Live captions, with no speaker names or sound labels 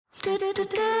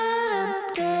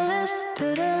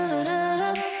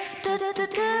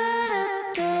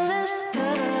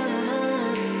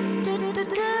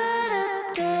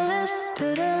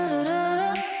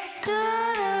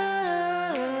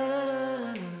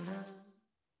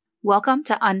Welcome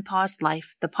to Unpaused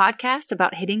Life, the podcast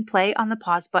about hitting play on the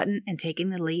pause button and taking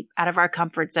the leap out of our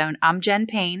comfort zone. I'm Jen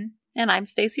Payne. And I'm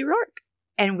Stacey Rourke.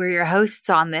 And we're your hosts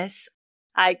on this.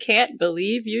 I can't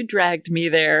believe you dragged me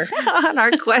there. On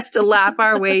our quest to laugh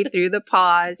our way through the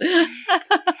pause.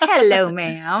 Hello,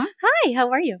 ma'am. Hi, how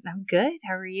are you? I'm good.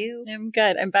 How are you? I'm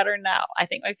good. I'm better now. I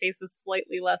think my face is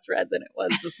slightly less red than it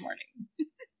was this morning.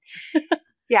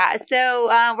 Yeah,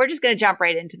 so we're just going to jump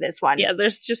right into this one. Yeah,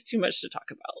 there's just too much to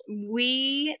talk about.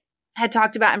 We had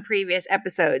talked about in previous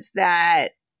episodes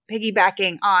that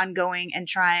piggybacking on going and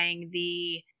trying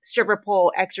the stripper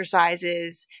pole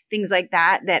exercises, things like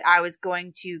that, that I was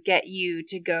going to get you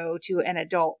to go to an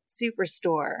adult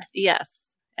superstore.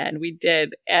 Yes, and we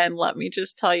did. And let me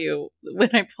just tell you,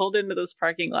 when I pulled into this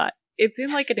parking lot, it's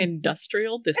in like an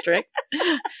industrial district.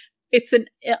 It's an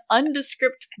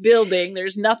undescript building.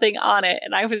 There's nothing on it.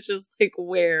 And I was just like,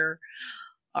 where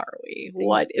are we?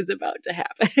 What is about to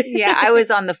happen? Yeah, I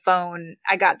was on the phone.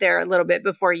 I got there a little bit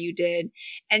before you did.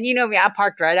 And you know me, I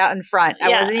parked right out in front. I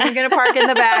wasn't even going to park in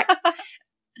the back.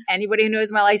 Anybody who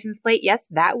knows my license plate, yes,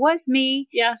 that was me.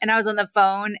 Yeah. And I was on the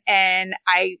phone and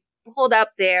I pulled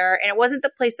up there and it wasn't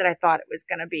the place that I thought it was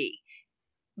going to be.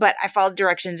 But I followed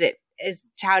directions. It is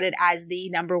touted as the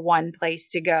number one place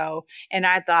to go. And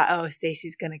I thought, oh,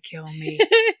 Stacey's going to kill me.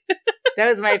 That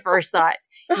was my first thought.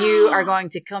 You are going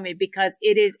to kill me because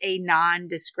it is a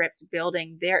nondescript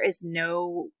building. There is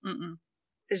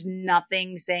there's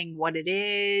nothing saying what it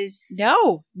is.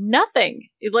 No, nothing.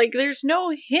 Like there's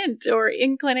no hint or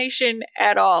inclination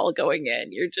at all going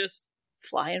in. You're just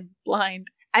flying blind.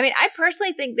 I mean, I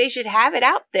personally think they should have it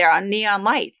out there on neon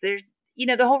lights. There's,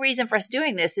 the whole reason for us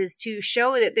doing this is to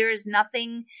show that there is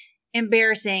nothing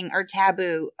embarrassing or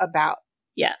taboo about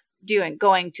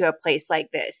going to a place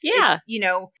like this. Yeah.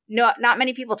 Not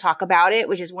many people talk about it,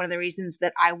 which is one of the reasons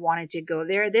that I wanted to go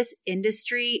there. This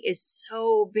industry is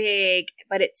so big,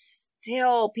 but it's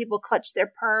still, people clutch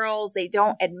their pearls. They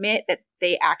don't admit that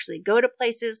they actually go to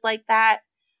places like that.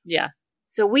 Yeah.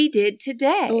 So we did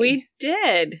today. We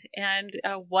did. And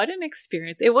what an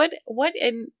experience.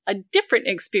 A different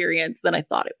experience than I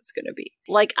thought it was going to be.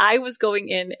 Like I was going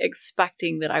in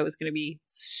expecting that I was going to be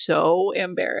so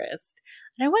embarrassed.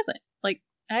 And I wasn't.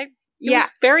 It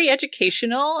was very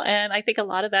educational. And I think a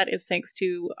lot of that is thanks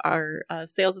to our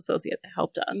sales associate that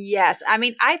helped us. Yes. I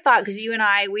mean, I thought, because you and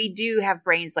I, we do have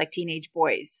brains like teenage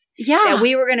boys. Yeah. That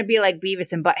we were going to be like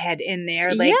Beavis and Butthead in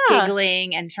there,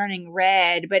 giggling and turning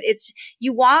red. But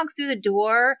you walk through the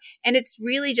door and it's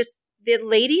really just the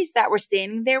ladies that were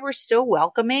standing there were so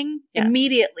welcoming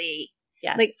immediately.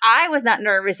 Yes. Like I was not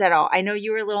nervous at all. I know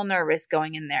you were a little nervous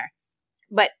going in there.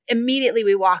 But immediately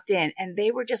we walked in and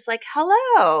they were just like,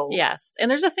 hello. Yes.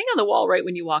 And there's a thing on the wall right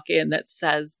when you walk in that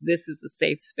says this is a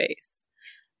safe space.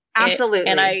 Absolutely.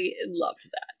 And I loved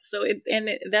that. So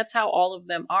that's how all of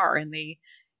them are. And they,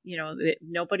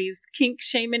 nobody's kink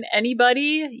shaming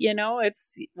anybody.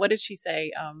 It's, what did she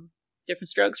say? Different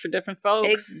strokes for different folks.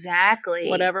 Exactly.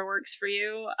 Whatever works for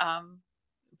you.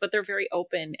 But they're very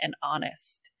open and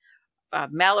honest.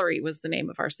 Mallory was the name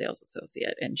of our sales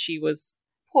associate and she was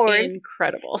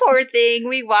incredible. Poor thing.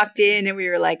 We walked in and we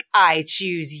were like, I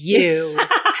choose you.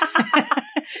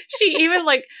 She even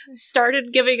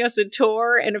started giving us a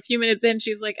tour and a few minutes in,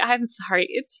 she's like, I'm sorry,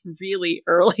 it's really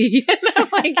early. And I'm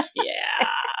like, yeah.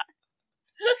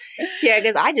 Yeah,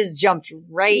 because I just jumped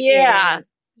right in.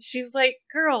 She's like,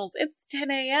 girls, it's 10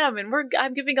 a.m. and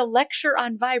I'm giving a lecture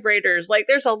on vibrators. Like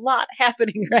there's a lot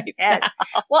happening right now.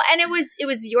 Well, and it was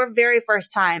your very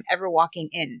first time ever walking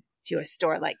in to a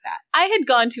store like that. I had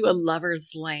gone to a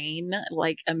Lover's Lane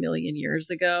like a million years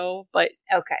ago, but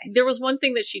there was one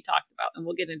thing that she talked about, and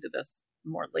we'll get into this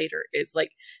more later, is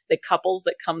like the couples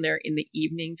that come there in the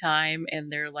evening time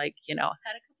and they're like, had a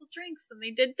couple drinks and they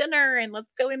did dinner and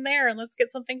let's go in there and let's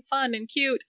get something fun and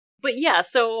cute. But yeah,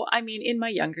 so I mean, in my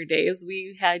younger days,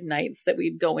 we had nights that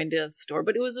we'd go into a store,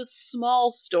 but it was a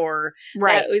small store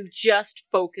that was just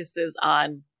focuses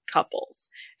on couples.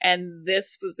 And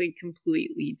this was a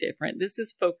completely different. This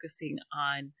is focusing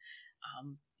on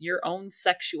your own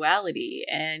sexuality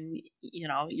and,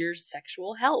 your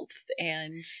sexual health.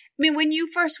 And I mean, when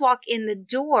you first walk in the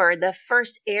door, the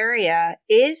first area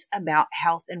is about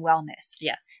health and wellness.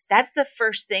 Yes. That's the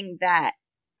first thing that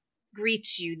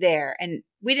greets you there. And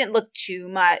we didn't look too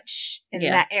much in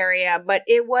that area, but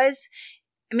it was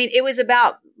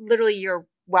about literally your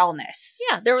wellness.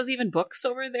 Yeah, there was even books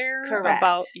over there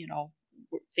about,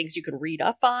 things you could read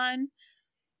up on,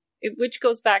 which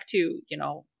goes back to,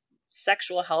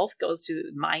 sexual health goes to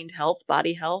mind health,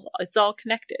 body health. It's all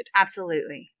connected.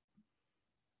 Absolutely.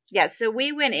 Yeah, so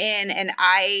we went in and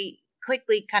I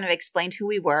quickly kind of explained who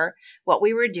we were, what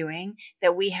we were doing,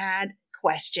 that we had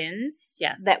questions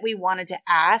that we wanted to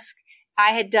ask.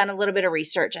 I had done a little bit of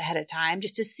research ahead of time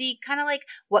just to see kind of like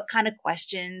what kind of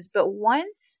questions. But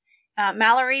once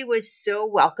Mallory was so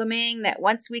welcoming that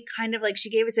once we kind of like, she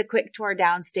gave us a quick tour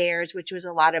downstairs, which was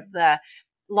a lot of the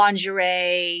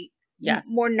lingerie,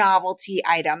 more novelty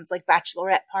items like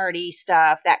bachelorette party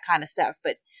stuff, that kind of stuff.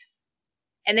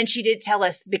 And then she did tell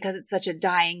us, because it's such a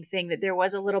dying thing, that there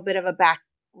was a little bit of a back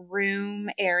room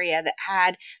area that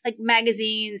had like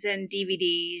magazines and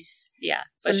DVDs. Yeah.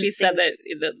 But she said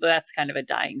that that's kind of a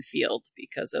dying field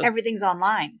because of everything's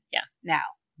online. Yeah. Now.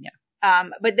 Yeah.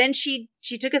 But then she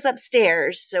took us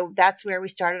upstairs. So that's where we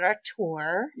started our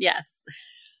tour. Yes.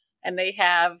 And you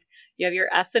have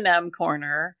your S&M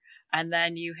corner, and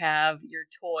then you have your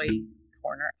toy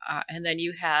corner. And then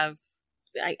you have,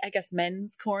 I guess,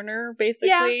 men's corner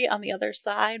basically on the other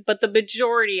side. But the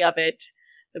majority of it,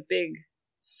 the big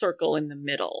circle in the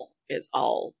middle, is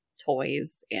all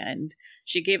toys. And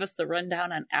she gave us the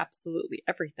rundown on absolutely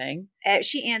everything.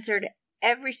 She answered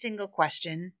every single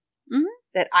question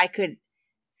that I could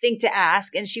think to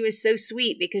ask. And she was so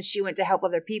sweet because she went to help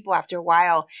other people after a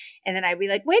while. And then I'd be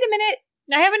like, wait a minute.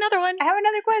 I have another one. I have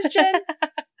another question.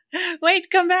 Wait,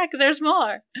 come back. There's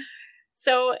more.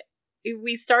 So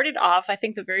we started off, I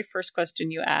think the very first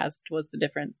question you asked was the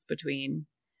difference between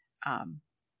a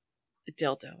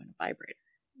dildo and a vibrator.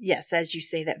 Yes, as you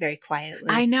say that very quietly.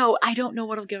 I know. I don't know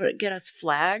what'll get us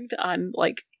flagged on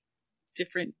like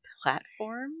different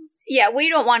platforms. Yeah, we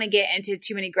don't want to get into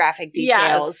too many graphic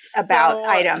details about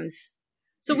items.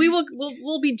 So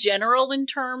we'll be general in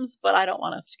terms, but I don't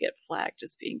want us to get flagged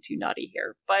just being too naughty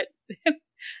here. But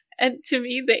and to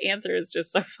me, the answer is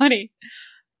just so funny.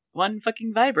 One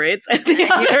fucking vibrates and the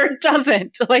other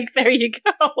doesn't. Like, there you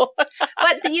go.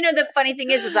 But the funny thing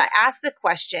is I asked the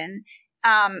question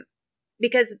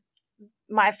because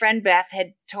my friend Beth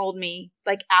had told me,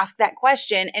 like, ask that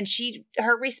question. And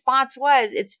her response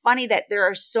was, it's funny that there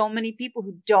are so many people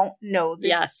who don't know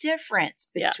the difference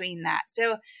between that.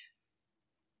 So,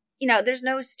 there's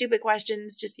no stupid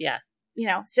questions, just,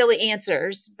 silly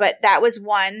answers. But that was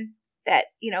one that,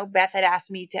 Beth had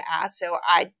asked me to ask. So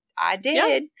I did.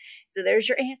 Yep. So there's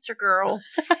your answer, girl.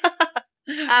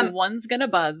 One's going to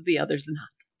buzz, the other's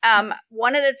not.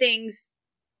 One of the things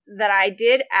that I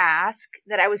did ask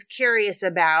that I was curious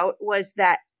about was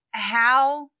that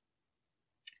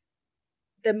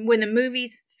when the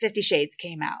movies 50 Shades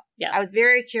came out, I was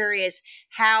very curious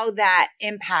how that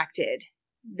impacted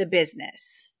the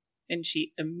business. And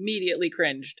she immediately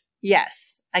cringed.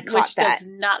 Yes, I caught that. Which does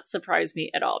not surprise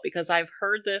me at all, because I've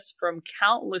heard this from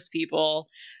countless people.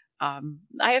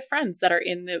 I have friends that are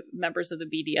in the members of the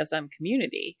BDSM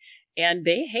community, and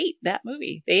they hate that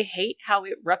movie. They hate how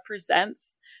it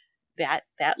represents that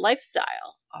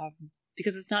lifestyle,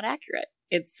 because it's not accurate.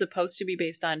 It's supposed to be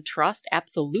based on trust,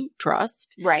 absolute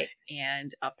trust, right,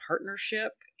 and a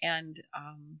partnership, and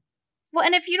well,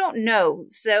 and if you don't know,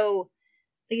 so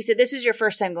like you said, this was your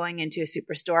first time going into a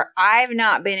superstore. I've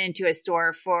not been into a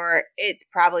store it's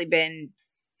probably been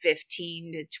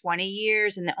 15 to 20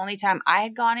 years. And the only time I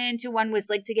had gone into one was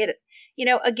like to get,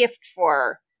 a gift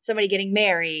for somebody getting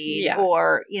married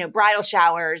or, bridal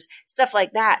showers, stuff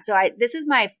like that. So this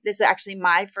is actually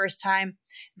my first time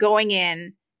going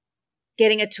in,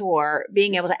 getting a tour,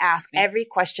 being able to ask every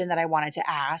question that I wanted to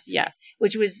ask. Yes.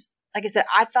 Which was, like I said,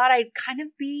 I thought I'd kind of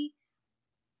be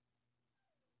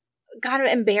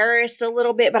embarrassed a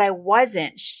little bit, but I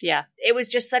wasn't. Yeah. It was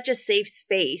just such a safe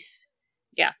space.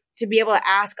 Yeah. To be able to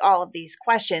ask all of these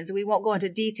questions. We won't go into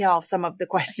detail of some of the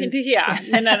questions. Yeah.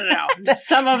 No.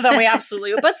 Some of them we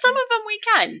absolutely, but some of them we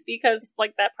can, because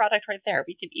like that product right there,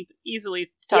 we can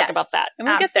easily talk about that. And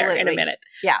we'll get there in a minute.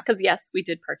 Yeah. Because yes, we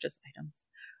did purchase items,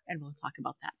 and we'll talk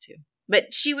about that too.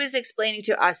 But she was explaining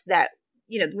to us that,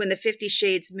 when the 50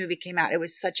 Shades movie came out, it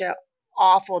was such an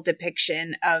awful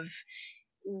depiction of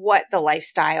what the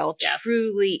lifestyle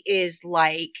truly is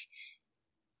like.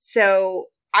 So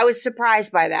I was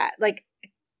surprised by that, like,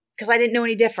 because I didn't know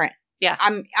any different. Yeah.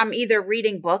 I'm either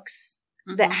reading books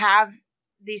that have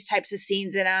these types of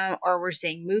scenes in them, or we're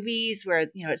seeing movies where,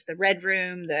 it's the red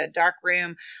room, the dark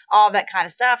room, all that kind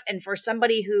of stuff. And for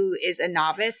somebody who is a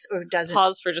novice or doesn't...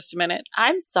 Pause for just a minute.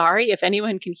 I'm sorry if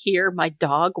anyone can hear my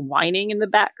dog whining in the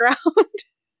background.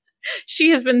 She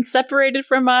has been separated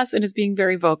from us and is being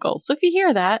very vocal. So if you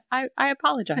hear that, I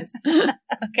apologize.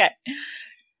 Okay.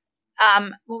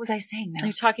 What was I saying now?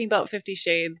 You're talking about 50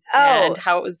 Shades and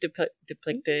how it was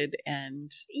depicted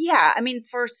and... Yeah, I mean,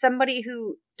 for somebody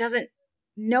who doesn't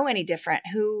know any different,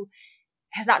 who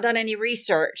has not done any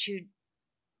research,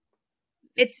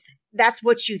 that's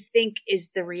what you think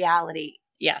is the reality.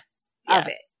 Yes. Of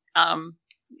it.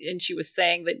 And she was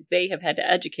saying that they have had to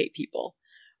educate people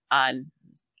on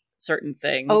certain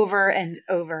things. Over and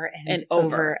over and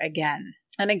over again.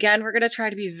 And again, we're going to try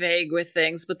to be vague with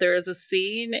things, but there is a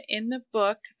scene in the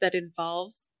book that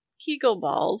involves Kegel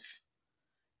balls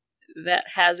that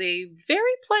has a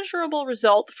very pleasurable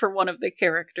result for one of the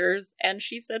characters. And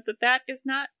she said that's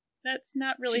not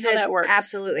really how that works.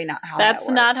 Absolutely not how that works. That's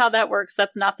not how that works.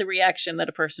 That's not the reaction that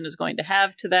a person is going to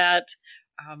have to that.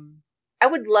 I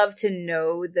would love to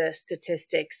know the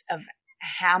statistics of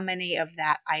how many of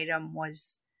that item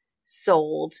was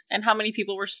sold and how many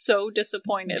people were so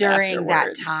disappointed during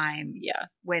afterwards. That time. Yeah,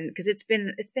 because it's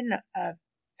been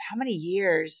how many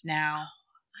years now?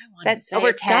 I want to say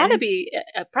over 10. It's got to be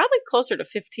probably closer to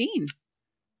 15.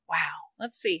 Wow.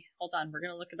 Let's see. Hold on, we're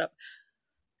gonna look it up.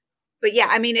 But yeah,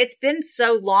 I mean, it's been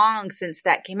so long since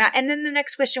that came out. And then the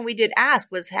next question we did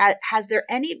ask was, has there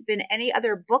been any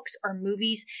other books or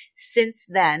movies since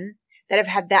then that have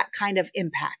had that kind of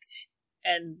impact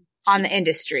on the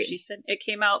industry? She said it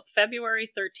came out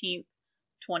February 13th,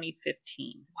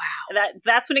 2015. Wow.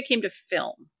 That's when it came to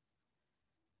film.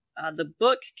 The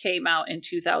book came out in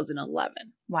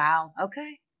 2011. Wow.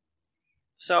 Okay.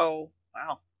 So,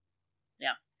 wow.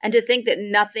 Yeah. And to think that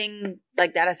nothing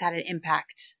like that has had an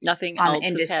impact nothing on else the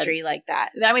industry like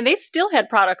that. I mean, they still had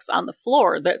products on the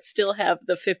floor that still have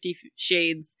the 50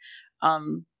 Shades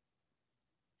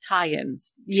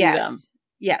tie-ins to them.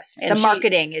 Yes. And the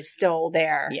marketing is still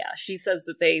there. Yeah. She says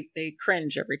that they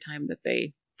cringe every time that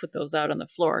they put those out on the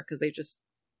floor because they just...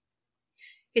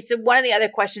 Okay, so one of the other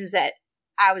questions that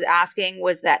I was asking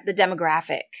was that the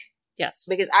demographic. Yes.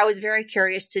 Because I was very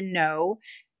curious to know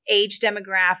age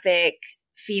demographic,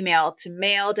 female to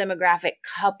male demographic,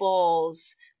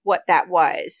 couples, what that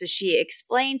was. So she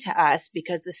explained to us,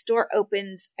 because the store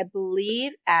opens, I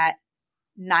believe, at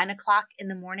 9:00 in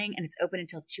the morning and it's open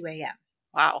until 2 a.m.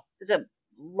 Wow. It's a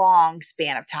long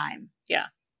span of time. Yeah,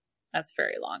 that's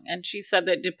very long. And she said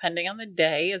that depending on the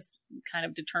day is kind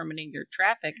of determining your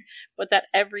traffic, but that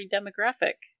every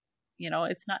demographic,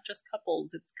 it's not just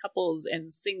couples, it's couples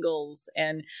and singles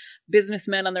and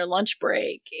businessmen on their lunch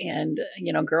break and,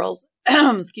 girls,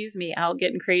 excuse me, out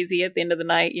getting crazy at the end of the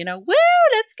night, woo,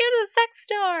 let's go to the sex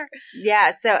store.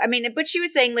 Yeah. So, I mean, but she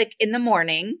was saying like in the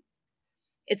morning,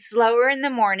 it's slower in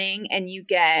the morning and you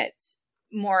get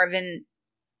more of an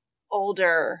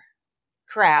older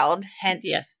crowd.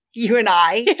 Hence you and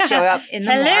I show up in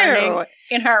the morning.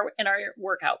 In our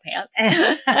workout pants.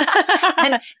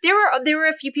 And there were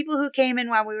a few people who came in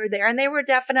while we were there and they were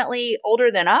definitely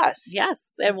older than us.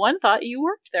 Yes. And one thought you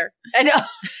worked there. I know.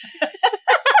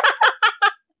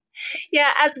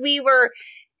 Yeah.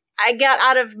 I got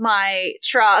out of my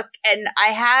truck and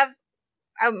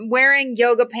I'm wearing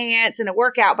yoga pants and a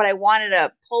workout, but I wanted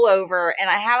a pullover and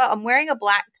I'm wearing a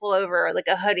black pullover, like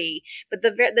a hoodie, but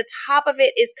the top of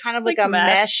it is kind of like a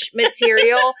mesh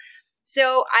material.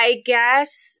 So I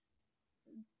guess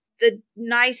the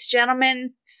nice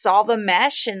gentleman saw the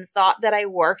mesh and thought that I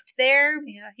worked there.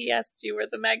 Yeah, he asked you where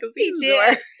the magazines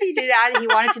were. He did. He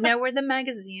wanted to know where the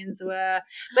magazines were.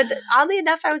 But oddly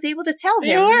enough, I was able to tell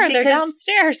him. They're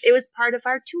downstairs. It was part of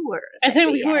our tour. And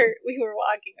then we were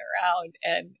walking around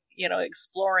and,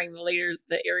 exploring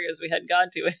the areas we had gone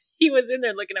to. And he was in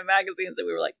there looking at magazines and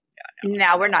we were like,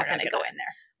 no, we're not going to go in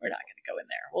there. We're not going to go in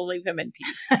there. We'll leave him in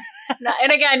peace.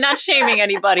 And again, not shaming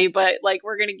anybody, but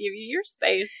we're going to give you your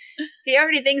space. He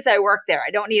already thinks I work there. I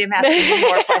don't need him asking me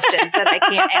more questions that I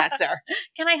can't answer.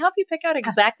 Can I help you pick out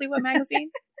exactly what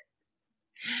magazine?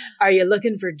 Are you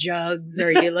looking for jugs?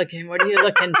 What are you looking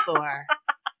for?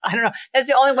 I don't know. That's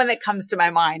the only one that comes to my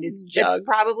mind. It's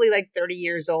probably like 30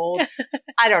 years old.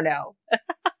 I don't know.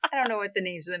 I don't know what the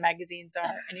names of the magazines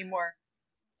are anymore.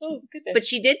 Oh, goodness. But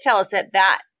she did tell us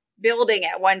that building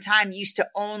at one time used to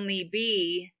only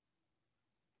be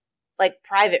like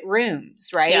private rooms,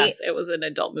 right? Yes, it was an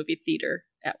adult movie theater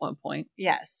at one point.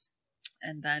 Yes.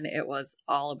 And then it was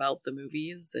all about the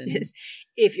movies. And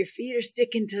if your feet are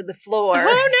sticking to the floor.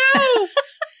 Oh, no!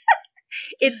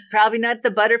 It's probably not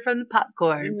the butter from the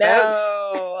popcorn, folks.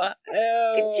 No.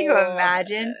 Could you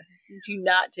imagine? Do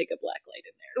not take a black light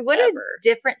in there. What a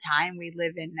different time we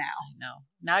live in now. I know.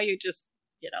 Now you just,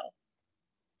 you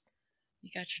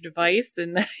got your device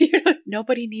and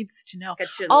nobody needs to know.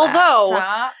 Although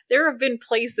there have been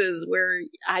places where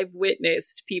I've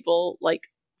witnessed people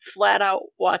flat out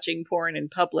watching porn in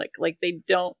public. Like they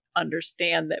don't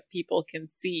understand that people can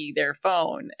see their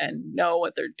phone and know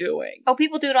what they're doing. Oh,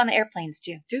 people do it on the airplanes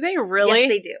too. Do they really? Yes,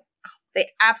 they do. They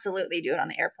absolutely do it on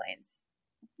the airplanes.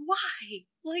 Why?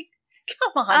 Like,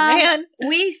 come on, man.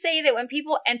 We say that when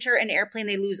people enter an airplane,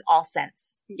 they lose all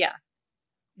sense. Yeah.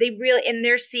 They really, in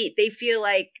their seat, they feel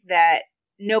like that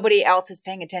nobody else is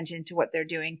paying attention to what they're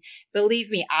doing. Believe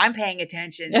me, I'm paying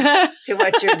attention to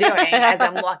what you're doing as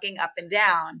I'm walking up and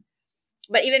down.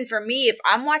 But even for me, if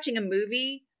I'm watching a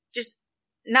movie, just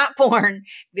not porn,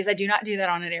 because I do not do that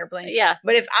on an airplane. Yeah.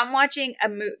 But if I'm watching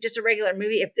just a regular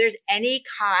movie, if there's any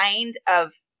kind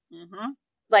of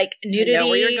like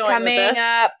nudity coming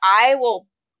up, I will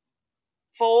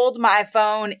fold my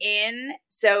phone in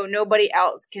so nobody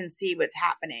else can see what's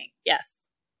happening. Yes.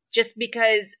 Just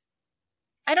because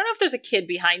I don't know if there's a kid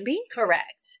behind me.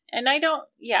 Correct. And I don't,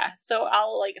 so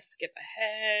I'll like skip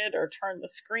ahead or turn the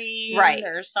screen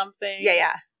or something.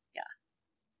 Yeah.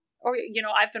 Or,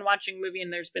 I've been watching a movie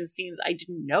and there's been scenes I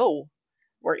didn't know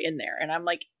were in there. And I'm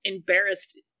like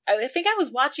embarrassed. I think I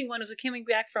was watching one as I was coming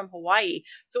back from Hawaii.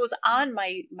 So it was on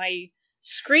my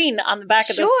screen on the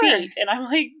back of the seat. And I'm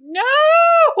like, no,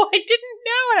 I didn't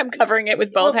know. And I'm covering it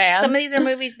with both hands. Some of these are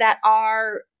movies that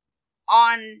are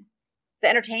on the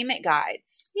entertainment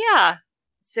guides. Yeah.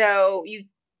 So you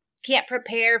can't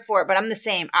prepare for it, but I'm the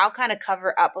same. I'll kind of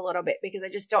cover up a little bit because I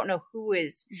just don't know who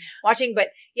is watching. But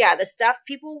yeah, the stuff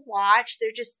people watch,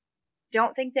 they just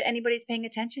don't think that anybody's paying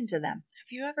attention to them.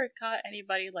 Have you ever caught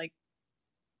anybody like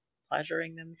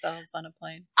pleasuring themselves on a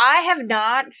plane? I have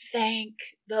not, thank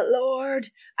the Lord.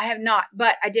 I have not,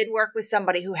 but I did work with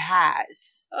somebody who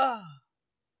has. Oh.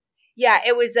 Yeah,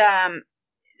 it was a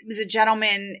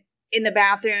gentleman in the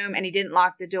bathroom and he didn't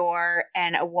lock the door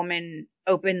and a woman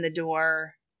opened the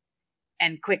door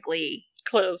and quickly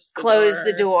closed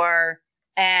the door.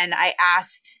 And I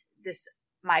asked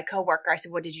my coworker, I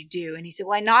said, what did you do? And he said,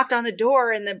 well, I knocked on the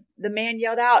door and the man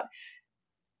yelled out,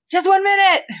 just 1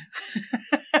 minute.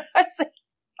 I was like,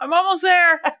 I'm almost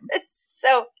there.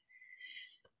 So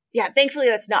yeah, thankfully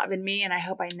that's not been me. And I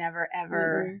hope I never,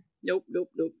 ever Nope.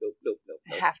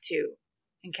 have to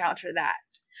encounter that.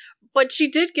 But she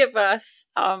did give us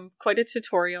quite a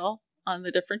tutorial on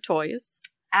the different toys.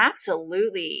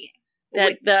 Absolutely.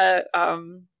 That the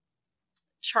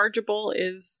chargeable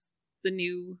is the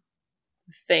new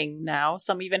thing now.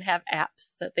 Some even have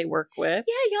apps that they work with.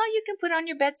 Yeah, you can put on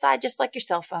your bedside just like your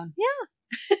cell phone.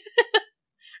 Yeah.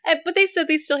 But they said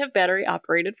they still have battery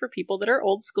operated for people that are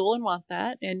old school and want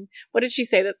that. And what did she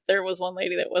say? That there was one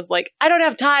lady that was like, I don't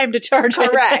have time to charge it.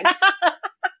 Correct.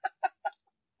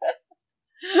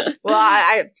 Well,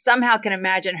 I somehow can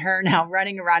imagine her now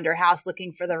running around her house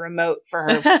looking for the remote for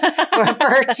her for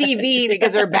her TV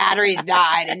because her batteries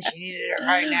died and she needed it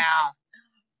right now.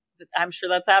 I'm sure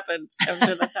that's happened.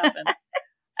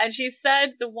 And she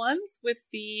said the ones with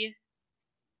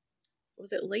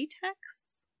was it latex?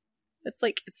 It's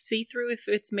like it's see-through. If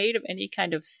it's made of any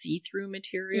kind of see-through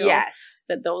material, yes,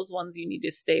 that those ones you need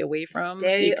to stay away from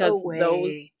because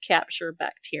those capture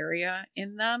bacteria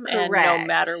in them. Correct. And no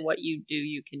matter what you do,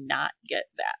 you cannot get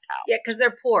that out. Yeah, because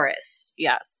they're porous.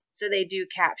 Yes. So they do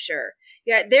capture.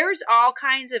 Yeah, there's all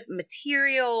kinds of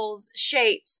materials,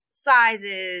 shapes,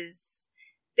 sizes.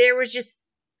 There was just,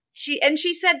 she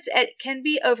said it can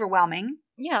be overwhelming.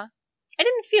 Yeah. I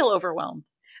didn't feel overwhelmed.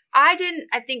 I didn't,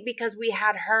 I think because we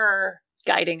had her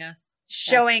guiding us,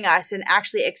 showing us and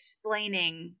actually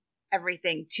explaining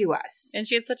everything to us. And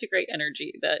she had such a great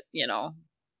energy that,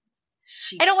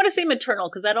 I don't want to say maternal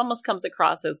because that almost comes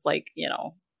across as like,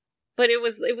 but it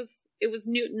was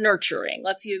nurturing.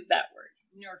 Let's use that word,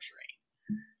 nurturing.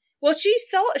 Well, she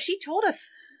told us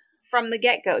from the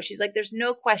get-go, she's like, there's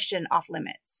no question off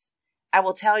limits. I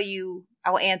will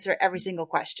answer every single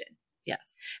question.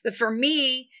 Yes. But for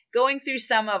me, going through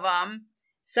some of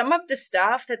the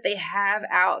stuff that they have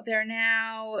out there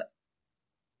now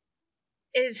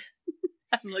is...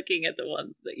 I'm looking at the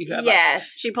ones that you have.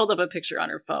 Yes. She pulled up a picture on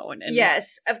her phone. And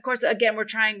yes. Of course, again,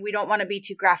 we don't want to be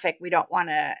too graphic. We don't want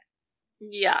to...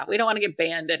 Yeah, we don't want to get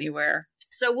banned anywhere.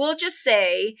 So we'll just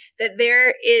say that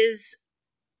there is...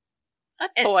 A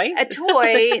toy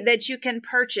that you can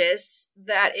purchase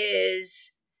that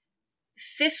is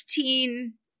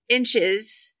 15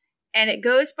 inches and it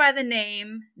goes by the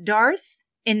name Darth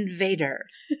Invader.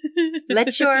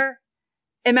 Let your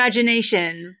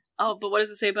imagination. Oh, but what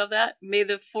does it say above that? May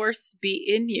the force be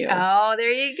in you. Oh,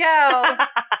 there you go.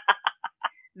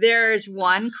 There's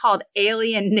one called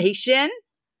Alien Nation.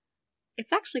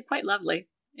 It's actually quite lovely.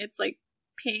 It's like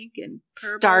pink and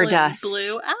purple Stardust. And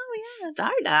blue. Oh, yeah.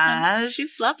 Stardust.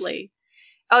 She's lovely.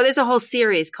 Oh, there's a whole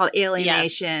series called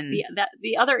Alienation. Yes.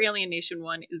 The other Alienation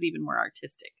one is even more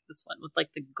artistic. This one with like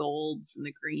the golds and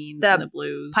the greens and the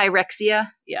blues.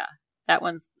 Pyrexia. Yeah. That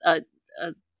one's a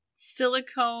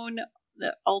silicone,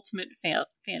 the ultimate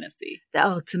fantasy. The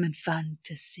ultimate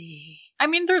fantasy. I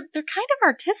mean, they're kind of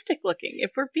artistic looking.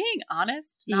 If we're being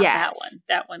honest, not that one.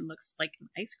 That one looks like an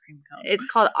ice cream cone. It's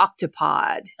called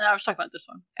Octopod. I was talking about this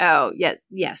one. Oh,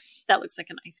 yes. That looks like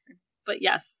an ice cream. But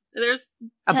yes, there's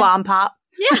a bomb pop.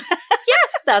 Yeah.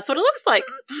 Yes, that's what it looks like.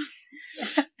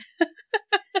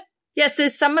 Yeah, so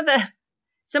some of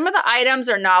the items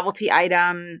are novelty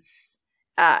items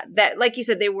that, like you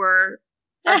said, they were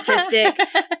artistic.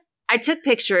 I took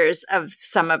pictures of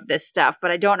some of this stuff,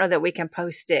 but I don't know that we can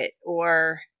post it,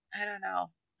 or I don't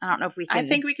know. I don't know if we can. I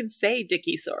think we can say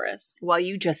Dickysaurus. Well,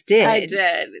 you just did. I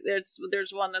did.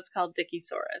 There's one that's called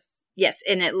Dickysaurus. Yes,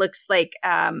 and it looks like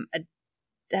it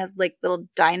has like little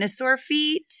dinosaur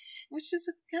feet, which is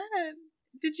kind of.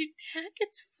 Did you hack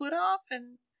its foot off?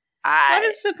 And what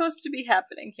is supposed to be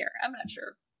happening here? I'm not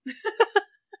sure.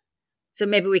 So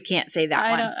maybe we can't say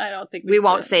that one. I don't think we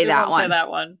won't say that one. Say that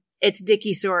one. It's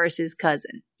Dickysaurus's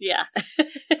cousin. Yeah.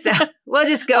 So we'll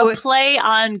just go with play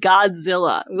on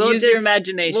Godzilla. Use your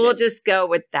imagination. We'll just go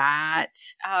with that.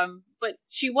 But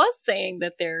she was saying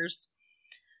that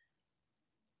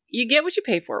you get what you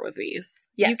pay for with these.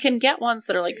 Yes. You can get ones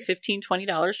that are like $15, $20.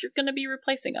 You're going to be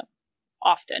replacing them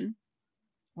often.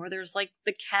 Or there's like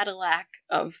the Cadillac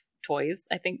of toys.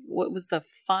 I think, what was the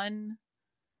fun?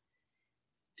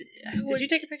 Did you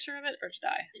take a picture of it, or did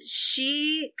I?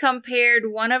 She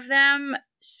compared one of them,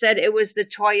 said it was the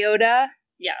Toyota.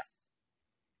 Yes.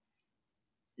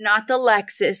 Not the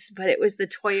Lexus, but it was the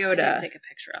Toyota. I didn't take a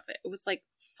picture of it. It was like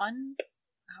fun.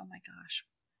 Oh my gosh.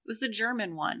 It was the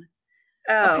German one.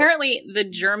 Oh. Apparently the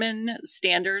German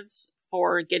standards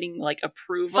for getting like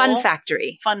approval. Fun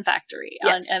Factory.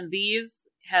 Yes. And these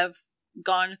have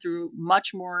gone through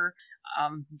much more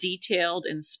detailed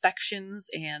inspections,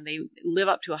 and they live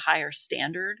up to a higher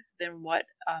standard than what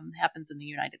happens in the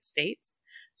United States.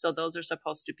 So those are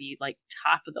supposed to be like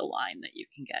top of the line that you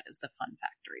can get as the Fun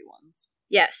Factory ones.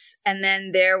 Yes. And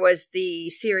then there was the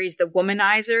series, The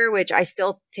Womanizer, which I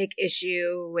still take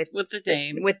issue with the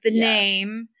name.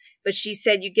 Name. But she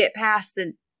said you get past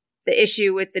the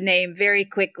issue with the name very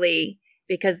quickly,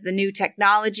 because the new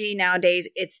technology nowadays,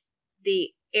 it's the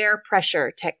air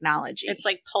pressure technology. It's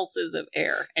like pulses of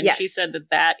air. And She said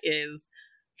that is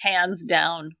hands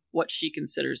down what she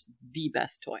considers the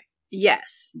best toy.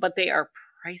 Yes. But they are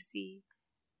pricey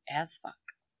as fuck.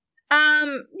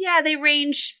 Yeah, they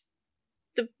range.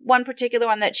 The one particular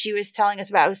one that she was telling us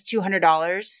about was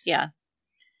 $200. Yeah.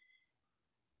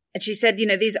 And she said,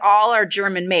 these all are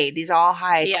German made. These all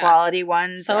high quality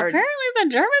ones. So apparently the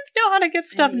Germans know how to get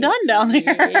stuff done down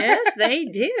there. Yes, they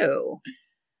do.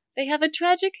 They have a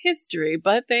tragic history,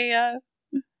 but they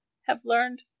have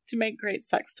learned to make great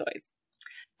sex toys.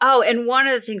 Oh, and one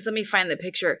of the things, let me find the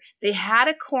picture. They had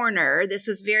a corner, this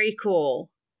was very cool,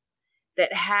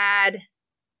 that had,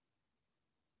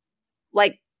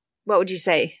 like, what would you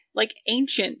say? Like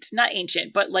not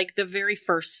ancient, but like the very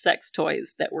first sex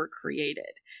toys that were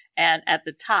created. And at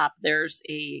the top, there's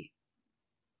a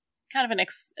kind of an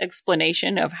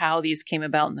explanation of how these came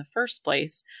about in the first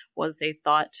place. Was they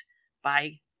thought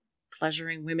by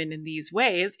pleasuring women in these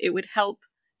ways, it would help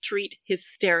treat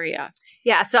hysteria.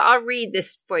 Yeah, so I'll read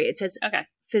this for you. It says, okay.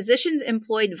 Physicians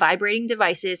employed vibrating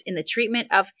devices in the treatment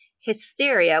of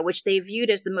hysteria, which they viewed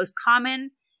as the most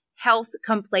common health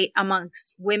complaint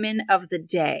amongst women of the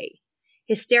day.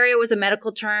 Hysteria was a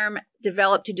medical term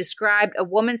developed to describe a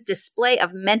woman's display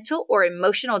of mental or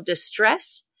emotional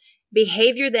distress,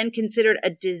 behavior then considered a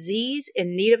disease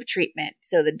in need of treatment.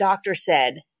 So the doctor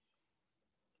said,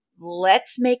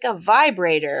 let's make a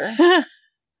vibrator.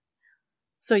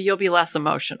 So you'll be less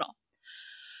emotional.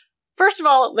 First of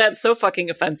all, that's so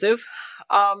fucking offensive.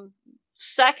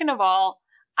 Second of all,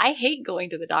 I hate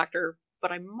going to the doctor,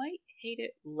 but I might hate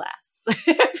it less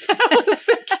if that was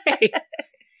the case.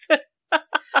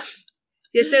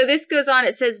 Yeah, so this goes on.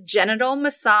 It says genital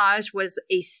massage was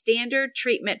a standard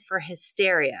treatment for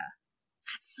hysteria.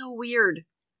 That's so weird.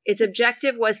 Its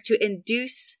objective was to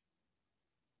induce,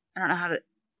 I don't know how to,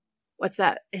 what's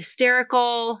that?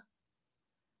 Hysterical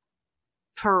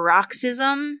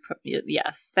paroxysm?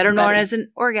 Yes. Better known as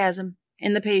an orgasm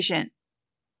in the patient.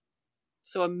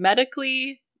 So a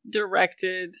medically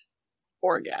directed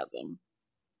orgasm.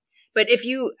 But if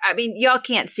y'all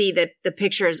can't see the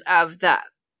pictures of the...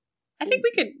 I think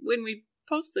we could, when we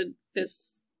posted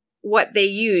this... What they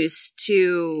use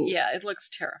to... Yeah, it looks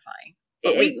terrifying.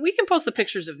 But we can post the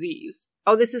pictures of these.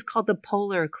 Oh, this is called the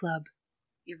Polar Club.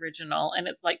 original, and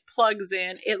it like plugs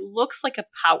in. It looks like a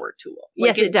power tool.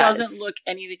 Like, yes, it does. Doesn't look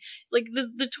anything like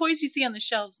the toys you see on the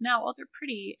shelves now. Oh, they're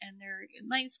pretty and they're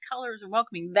nice colors and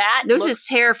welcoming. Those is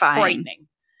terrifying, frightening.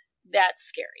 That's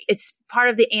scary. It's part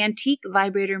of the Antique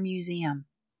Vibrator Museum.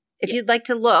 If you'd like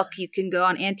to look, you can go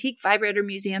on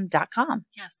antiquevibratormuseum.com.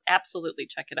 Yes, absolutely.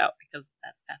 Check it out because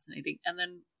that's fascinating. And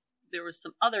then there was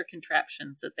some other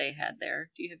contraptions that they had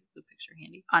there. Do you have the picture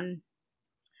handy?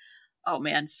 Oh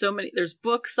man, so many. There's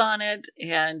books on it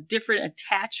and different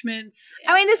attachments.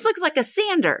 I mean, this looks like a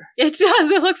sander. It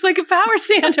does. It looks like a power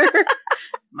sander.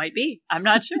 Might be. I'm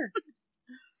not sure.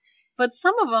 But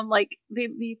some of them, like, they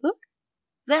look,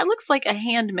 that looks like a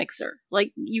hand mixer.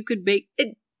 Like you could bake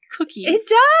cookies. It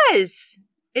does.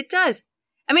 It does.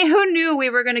 I mean, who knew we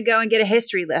were going to go and get a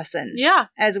history lesson? Yeah.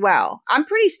 As well. I'm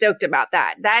pretty stoked about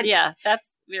that. Yeah,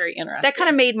 that's very interesting. That kind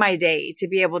of made my day to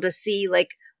be able to see, like,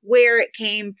 where it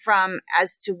came from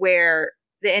as to where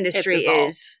the industry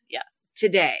is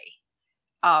today.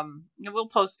 We'll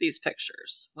post these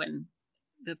pictures when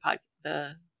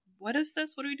what is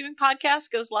this? What are we doing?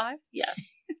 Podcast goes live? Yes.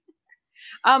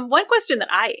 One question that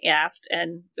I asked,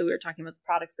 and we were talking about the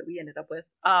products that we ended up with,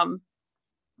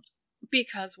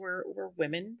 because we're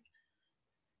women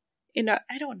in our,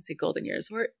 I don't want to say golden years.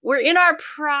 We're in our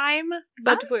prime,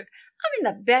 but I'm in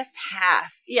the best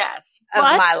half. Yes. Of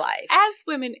my life. As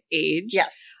women age.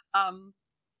 Yes.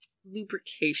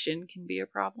 Lubrication can be a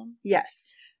problem.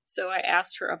 Yes. So I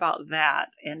asked her about that,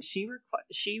 and she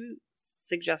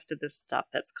suggested this stuff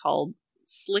that's called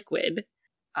Sliquid,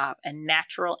 a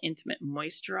natural intimate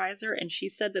moisturizer. And she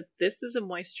said that this is a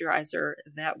moisturizer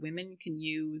that women can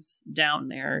use down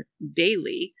there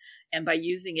daily. And by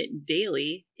using it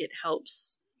daily, it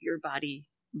helps your body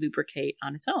lubricate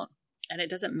on its own. And it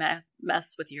doesn't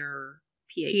mess with your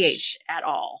pH at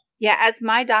all. Yeah, as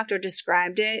my doctor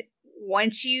described it,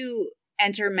 once you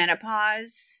enter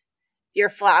menopause, your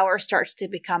flower starts to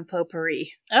become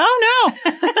potpourri. Oh,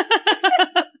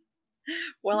 no.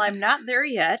 Well, I'm not there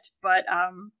yet, but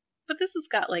this has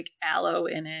got like aloe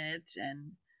in it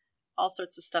and all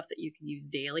sorts of stuff that you can use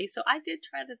daily. So I did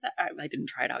try this. I didn't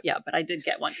try it out yet, but I did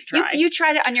get one to try. You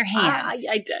tried it on your hands.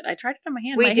 I did. I tried it on my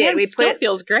hand. We did. Hand still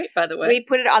feels great, by the way. We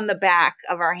put it on the back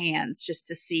of our hands just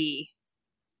to see.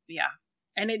 Yeah.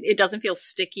 And it doesn't feel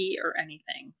sticky or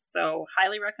anything. So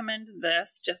highly recommend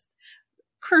this. Just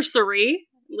cursory.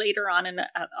 Later on in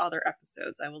other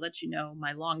episodes, I will let you know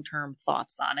my long-term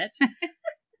thoughts on it.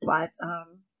 But,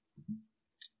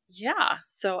 yeah,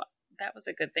 so that was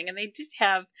a good thing. And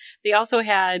they also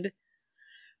had,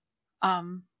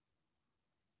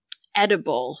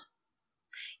 edible.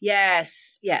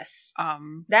 Yes. That's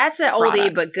an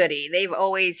oldie but goodie. They've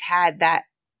always had that.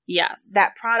 Yes.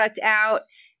 That product out.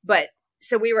 But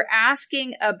so we were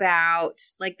asking about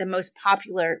like the most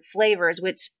popular flavors,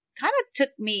 which kind of took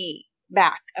me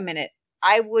back a minute.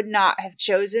 I would not have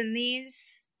chosen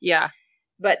these. Yeah.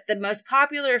 But the most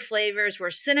popular flavors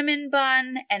were cinnamon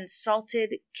bun and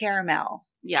salted caramel.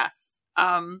 Yes.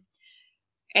 And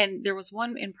there was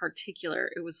one in particular.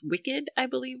 It was Wicked, I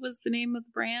believe was the name of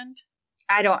the brand.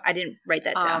 I didn't write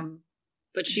that down.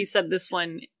 But she said this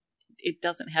one, it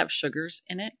doesn't have sugars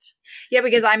in it. Yeah,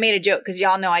 because I made a joke because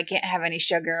y'all know I can't have any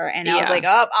sugar. And I was like,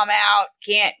 oh, I'm out.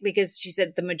 Can't, because she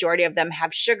said the majority of them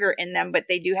have sugar in them, but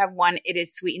they do have one. It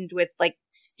is sweetened with like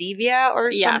stevia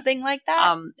or something like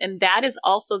that. And that is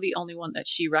also the only one that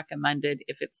she recommended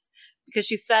because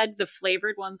she said the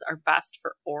flavored ones are best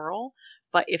for oral,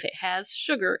 but if it has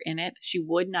sugar in it, she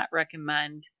would not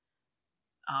recommend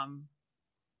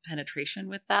penetration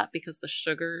with that because the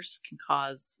sugars can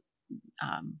cause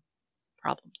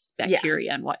problems,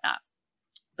 bacteria and whatnot.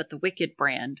 But the Wicked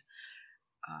brand,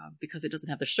 because it doesn't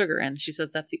have the sugar in, she said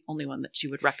that's the only one that she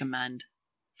would recommend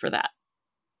for that.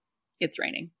 It's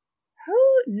raining.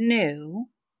 Who knew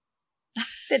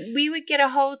that we would get a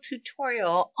whole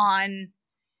tutorial on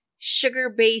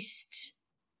sugar-based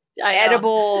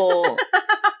edible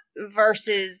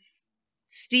versus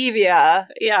stevia?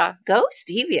 Yeah. Go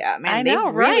stevia. Man, I know,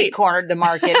 they've really cornered the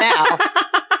market now.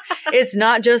 It's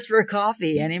not just for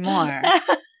coffee anymore.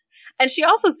 And she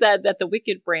also said that the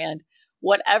Wicked brand,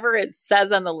 whatever it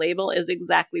says on the label is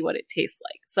exactly what it tastes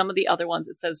like. Some of the other ones,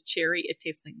 it says cherry, it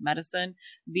tastes like medicine.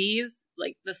 These,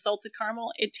 like the salted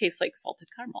caramel, it tastes like salted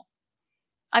caramel.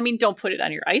 I mean, don't put it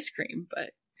on your ice cream,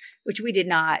 but. Which we did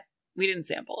not. We didn't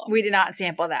sample them. We did not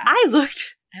sample that. I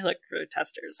looked for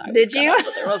testers. Did you?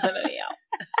 But there wasn't any out.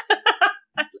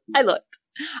 I looked.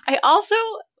 I also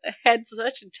had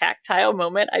such a tactile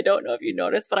moment. I don't know if you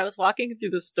noticed, but I was walking through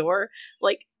the store,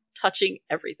 like touching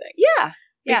everything. Yeah.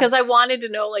 Because I wanted to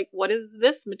know, like, what does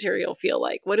this material feel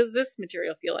like? What does this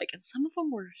material feel like? And some of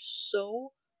them were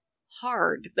so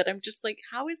hard that I'm just like,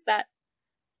 how is that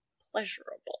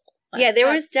pleasurable? Like, yeah,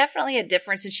 there was definitely a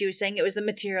difference. And she was saying it was the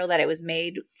material that it was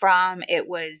made from. It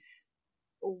was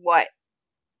what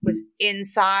was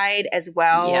inside as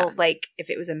well. Yeah. Like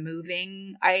if it was a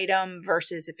moving item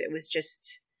versus if it was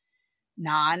just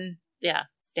Yeah,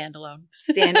 standalone.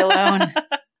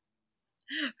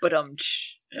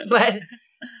 But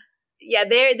yeah,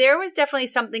 there was definitely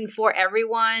something for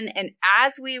everyone. And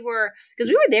as because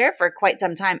we were there for quite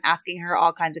some time asking her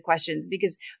all kinds of questions,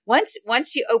 because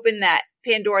once you open that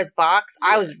Pandora's box,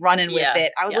 I was running with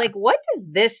it. I was like, what does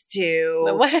this do?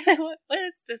 What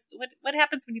is this? What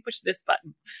happens when you push this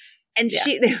button? And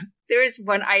there is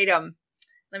one item.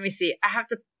 Let me see.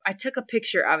 I took a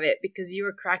picture of it because you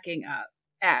were cracking up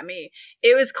at me.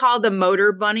 It was called the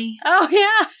Motor Bunny. Oh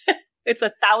yeah. It's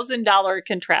 $1,000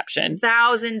 contraption.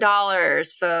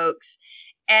 $1,000, folks.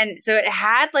 And so it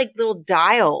had like little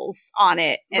dials on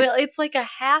it. Well, it's like a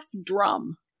half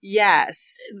drum.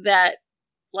 Yes. That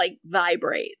like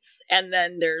vibrates. And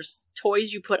then there's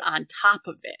toys you put on top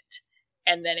of it.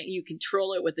 And then you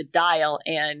control it with a dial.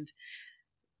 And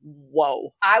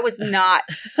whoa. I was not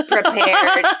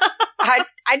prepared.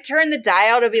 I turned the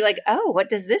dial to be like, oh, what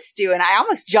does this do? And I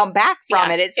almost jumped back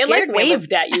from it. It scared me. It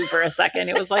waved at you for a second.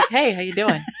 It was like, hey, how you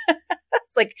doing?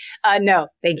 It's like, no,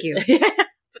 thank you.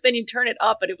 But then you turn it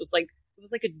up and it was like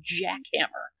a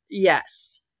jackhammer.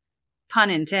 Yes. Pun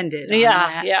intended.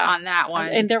 On that one.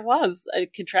 And there was a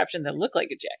contraption that looked like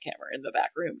a jackhammer in the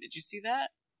back room. Did you see that?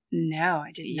 No,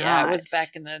 I did not. Yeah, it was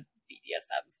back in the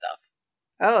BDSM stuff.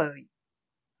 Oh,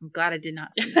 I'm glad I did not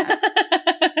see that.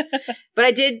 But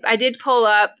I did pull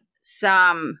up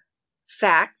some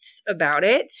facts about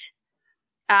it.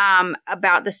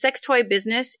 About the sex toy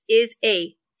business is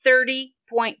a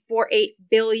 $30.48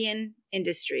 billion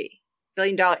industry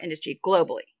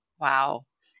globally. Wow.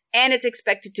 And it's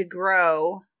expected to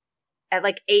grow at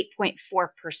like 8.4%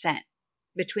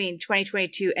 between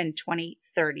 2022 and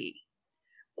 2030.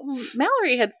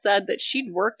 Mallory had said that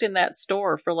she'd worked in that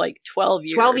store for like 12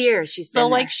 years. 12 years, she's been there.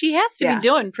 Like, she has to be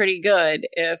doing pretty good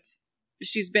if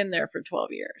she's been there for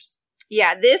 12 years.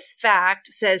 Yeah, this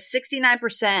fact says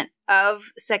 69%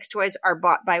 of sex toys are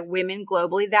bought by women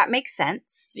globally. That makes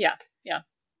sense. Yeah.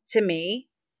 To me.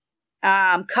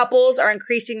 Couples are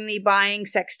increasingly buying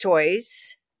sex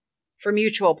toys for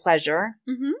mutual pleasure.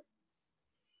 Mm-hmm.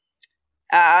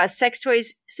 Sex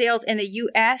toys sales in the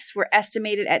U.S. were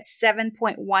estimated at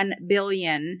 $7.1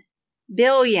 billion.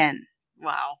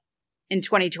 Wow. In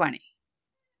 2020.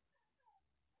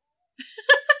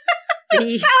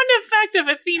 The sound effect of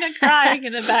Athena crying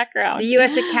in the background. The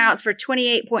U.S. accounts for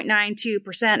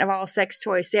 28.92% of all sex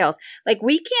toy sales. Like,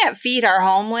 we can't feed our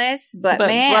homeless, but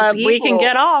man, we can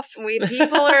get off.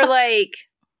 People are like...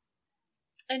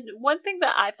 And one thing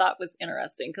that I thought was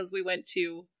interesting, because we went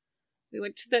to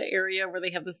the area where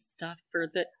they have the stuff for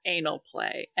the anal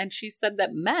play, and she said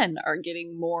that men are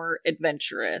getting more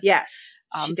adventurous. Yes,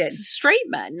 she did. Straight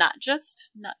men, not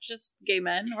just gay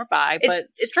men or bi, but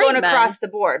it's going across the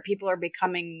board. People are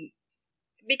becoming,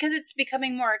 because it's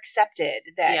becoming more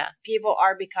accepted that people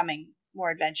are becoming more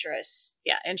adventurous.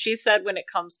 Yeah, and she said when it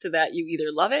comes to that, you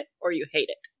either love it or you hate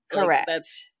it. Correct. Like,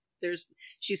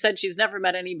 she said she's never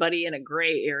met anybody in a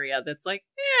gray area that's like,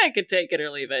 I could take it or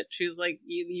leave it. She was like,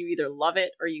 you either love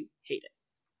it or you hate it.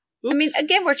 Oops. I mean,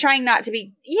 again, we're trying not to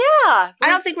be, I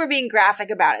don't think we're being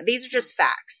graphic about it. These are just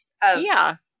facts of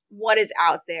what is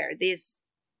out there. It's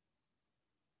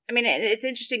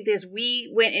interesting because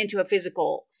we went into a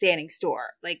physical standing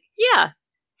store. Like,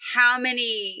 how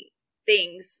many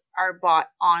things are bought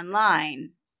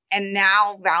online? And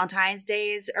now Valentine's Day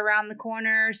is around the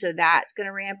corner, so that's going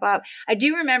to ramp up. I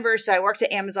do remember, so I worked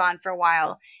at Amazon for a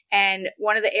while, and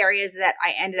one of the areas that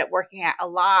I ended up working at a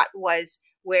lot was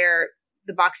where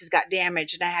the boxes got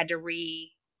damaged and I had to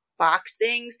re-box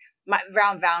things.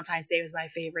 Around Valentine's Day was my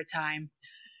favorite time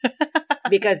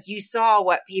because you saw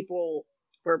what people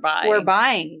were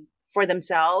buying for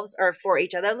themselves or for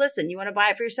each other. Listen, you want to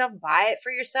buy it for yourself? Buy it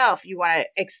for yourself. You want to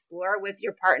explore with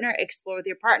your partner? Explore with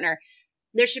your partner.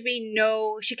 There should be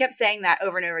she kept saying that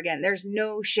over and over again. There's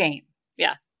no shame.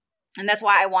 Yeah. And that's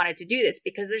why I wanted to do this,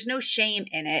 because there's no shame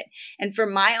in it. And for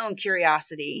my own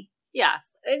curiosity.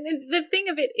 Yes. And the thing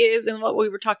of it is, and what we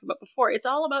were talking about before, it's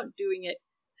all about doing it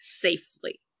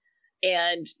safely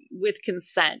and with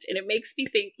consent. And it makes me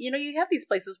think, you have these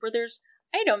places where there's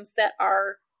items that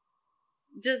are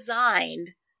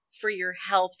designed for your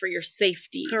health, for your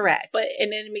safety. Correct.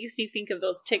 And then it makes me think of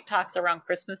those TikToks around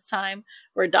Christmas time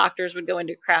where doctors would go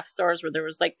into craft stores where there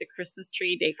was like the Christmas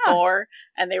tree decor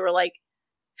and they were like,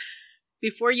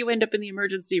 before you end up in the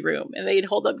emergency room. And they'd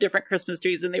hold up different Christmas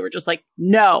trees and they were just like,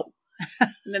 no.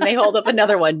 And then they hold up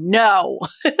another one. No.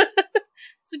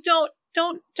 So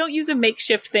don't use a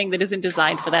makeshift thing that isn't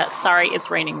designed for that. Sorry, it's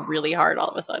raining really hard all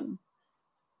of a sudden.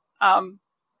 Don't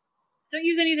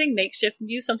use anything makeshift.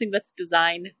 Use something that's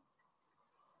designed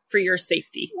for your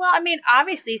safety. Well, I mean,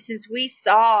 obviously, since we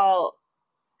saw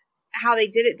how they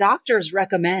did it, doctors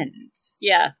recommends.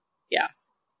 Yeah.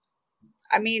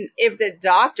 I mean, if the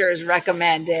doctors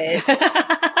recommended,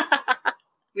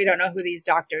 we don't know who these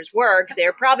doctors were, because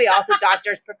they're probably also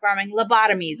doctors performing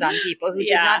lobotomies on people who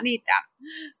did not need them.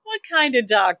 What kind of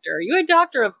doctor? Are you a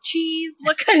doctor of cheese?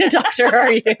 What kind of doctor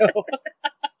are you?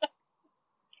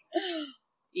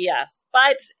 Yes,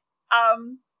 but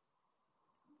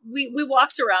we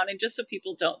walked around, and just so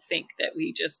people don't think that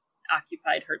we just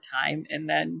occupied her time and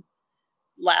then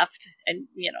left and,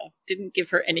 didn't give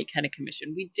her any kind of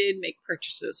commission. We did make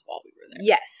purchases while we were there.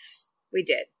 Yes, we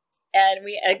did. And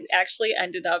we actually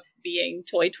ended up being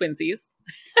toy twinsies.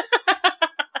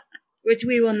 Which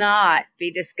we will not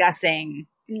be discussing.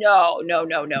 No.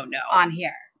 On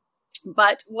here.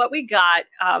 But what we got,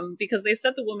 because they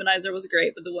said the womanizer was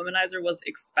great, but the womanizer was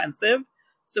expensive.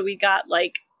 So we got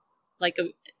like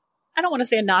a, I don't want to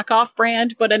say a knockoff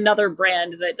brand, but another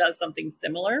brand that does something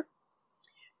similar.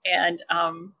 And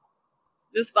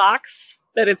this box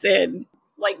that it's in,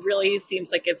 really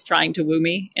seems like it's trying to woo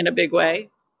me in a big way.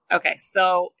 Okay,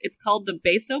 so it's called the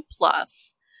Beso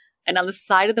Plus. And on the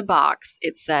side of the box,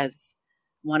 it says,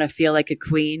 "Want to feel like a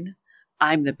queen?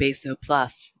 I'm the Beso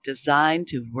Plus, designed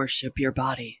to worship your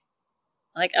body."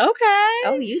 Like, okay.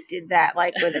 Oh, you did that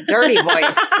with a dirty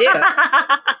voice, too.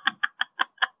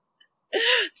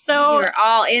 So you were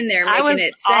all in there making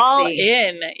it sexy. All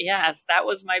in. Yes, that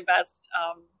was my best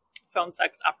phone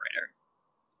sex operator.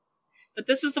 But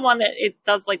this is the one that it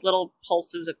does little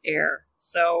pulses of air.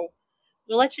 So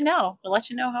we'll let you know. We'll let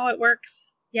you know how it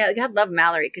works. Yeah, God love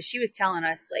Mallory, because she was telling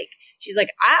us, she's like,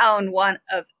 I own one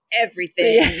of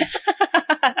everything.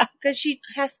 Because she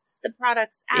tests the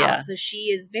products out. Yeah. So she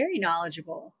is very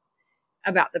knowledgeable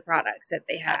about the products that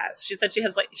they have. Yes. She said she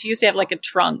used to have a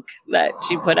trunk that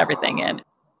she put everything in.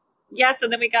 Yes,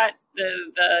 and then we got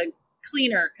the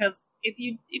cleaner, because if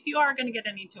you are going to get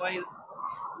any toys,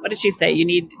 what did she say? You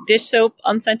need dish soap,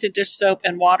 unscented dish soap,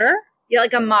 and water? Yeah,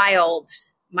 a mild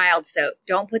soap.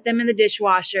 Don't put them in the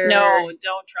dishwasher. No,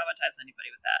 don't traumatize anybody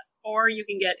with that. Or you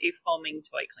can get a foaming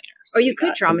toy cleaner. So or you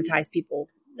could traumatize people.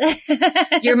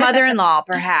 Your mother-in-law,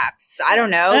 perhaps. I don't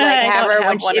know. Have her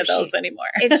when one of those anymore.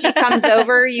 If she comes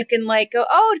over, you can go,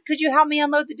 "Oh, could you help me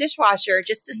unload the dishwasher?"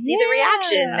 Just to see the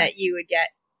reaction that you would get.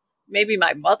 Maybe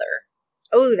my mother.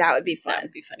 Oh, that would be fun. That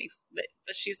would be funny.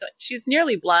 But she's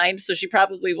nearly blind, so she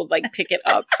probably will pick it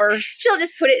up first. She'll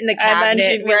just put it in the cabinet. And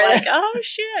then she'd be oh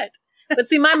shit. But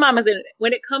see, my mom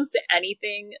when it comes to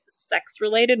anything sex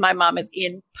related, my mom is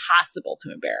impossible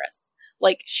to embarrass.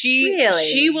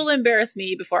 She will embarrass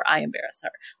me before I embarrass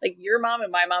her. Your mom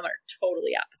and my mom are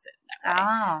totally opposite in that way.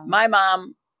 Oh. My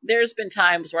mom, there's been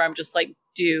times where I'm just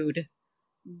dude.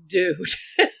 No,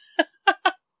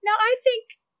 I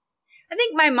think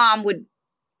my mom would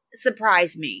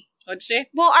surprise me. Would she?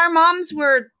 Well, our moms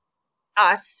were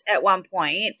us at one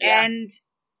point, yeah. And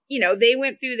they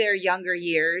went through their younger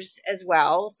years as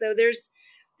well. So there's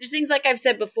things like I've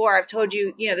said before. I've told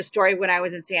you, the story when I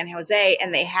was in San Jose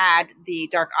and they had the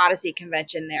Dark Odyssey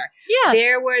convention there. Yeah.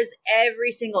 There was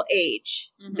every single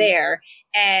age there.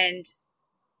 And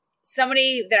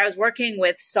somebody that I was working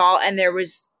with saw, and there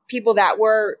was people that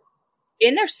were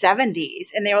in their 70s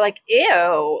and they were like,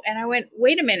 ew. And I went,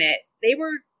 wait a minute. They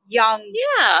were young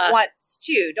once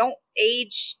too. Don't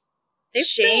age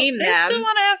shame them. They still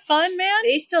want to have fun, man.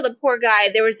 The poor guy,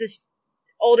 there was this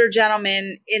older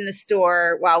gentleman in the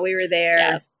store while we were there.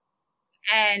 Yes.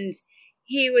 And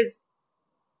he was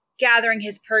gathering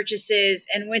his purchases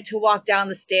and went to walk down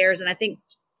the stairs and I think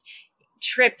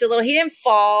tripped a little. He didn't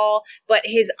fall, but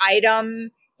his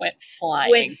item went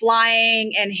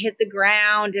flying and hit the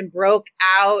ground and broke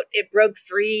out. It broke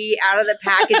free out of the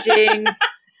packaging.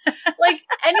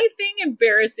 Anything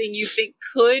embarrassing you think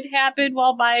could happen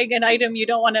while buying an item you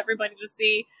don't want everybody to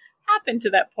see happened to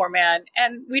that poor man.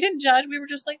 And we didn't judge. We were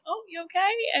just oh, you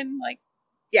okay? And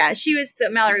yeah,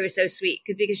 Mallory was so sweet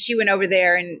because she went over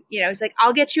there and, it's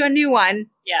I'll get you a new one.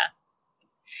 Yeah.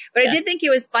 But I did think it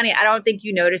was funny. I don't think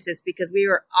you noticed this because we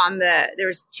were there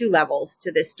was 2 levels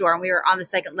to this store and we were on the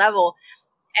second level.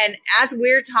 And as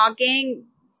we're talking,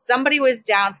 somebody was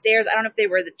downstairs. I don't know if they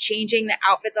were changing the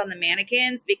outfits on the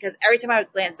mannequins, because every time I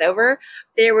would glance over,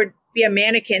 there would be a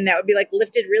mannequin that would be like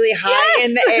lifted really high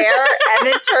in the air and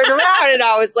then turn around. And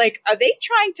I was like, are they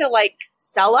trying to like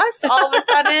sell us all of a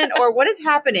sudden, or what is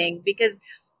happening? Because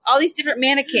all these different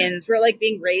mannequins were like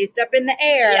being raised up in the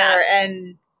air.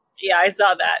 And I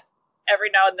saw that. Every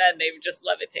now and then they would just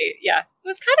levitate. Yeah, it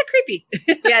was kind of creepy.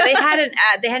 They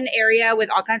had an area with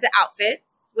all kinds of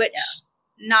outfits, which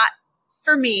not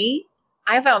for me.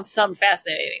 I found some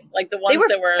fascinating, like the ones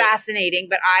that were fascinating,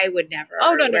 but I would never.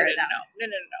 Oh no, wear no. them.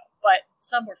 But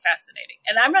some were fascinating,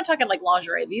 and I'm not talking like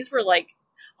lingerie. These were like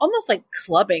almost like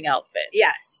clubbing outfits.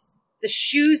 Yes, the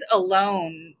shoes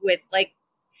alone with like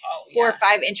 4 or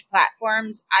 5 inch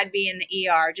platforms, I'd be in the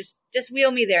ER. Just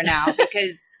wheel me there now,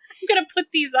 because I'm going to put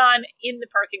these on in the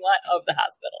parking lot of the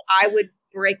hospital. I would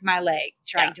break my leg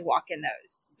trying to walk in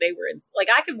those. They were like,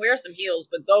 I can wear some heels,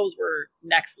 but those were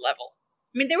next level.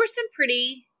 I mean, there was some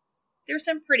pretty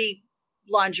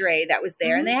lingerie that was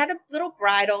there, and they had a little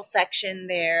bridal section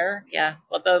there. Yeah,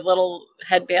 with the little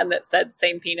headband that said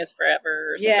 "Same penis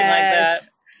forever" or something like that.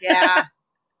 Yeah.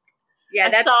 Yeah,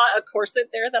 I saw a corset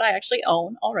there that I actually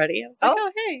own already. I was like,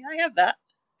 oh hey, I have that.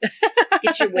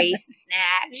 Get your waist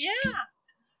snatched. Yeah.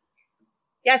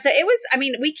 Yeah, so it was, I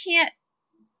mean,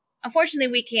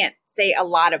 unfortunately, we can't say a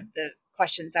lot of the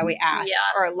questions that we asked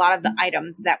or a lot of the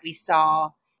items that we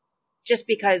saw, just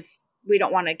because we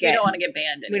don't want to get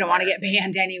banned. We don't want to get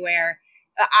banned anywhere.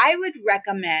 I would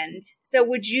recommend, so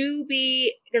would you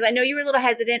be, because I know you were a little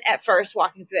hesitant at first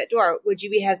walking through that door, would you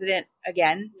be hesitant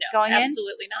again going in? No,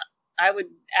 absolutely not. I would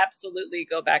absolutely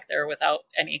go back there without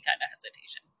any kind of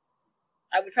hesitation.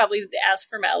 I would probably ask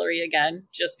for Mallory again,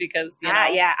 just because,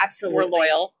 absolutely, we're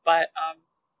loyal. But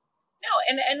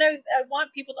no, and I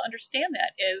want people to understand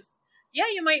that is,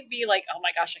 you might be like, oh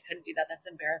my gosh, I couldn't do that. That's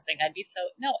embarrassing.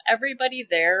 No, everybody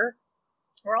there,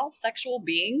 we're all sexual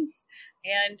beings.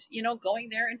 And, going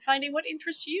there and finding what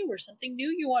interests you or something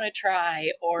new you want to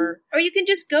try, or you can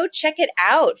just go check it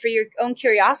out for your own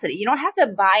curiosity. You don't have to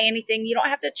buy anything. You don't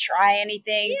have to try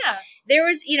anything. Yeah. There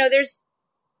was,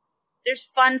 there's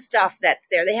fun stuff that's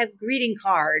there. They have greeting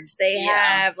cards. They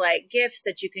have like gifts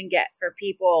that you can get for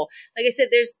people. Like I said,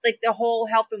 there's like the whole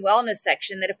health and wellness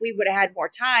section that if we would have had more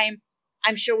time,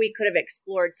 I'm sure we could have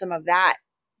explored some of that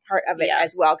part of it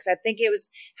as well. Cause I think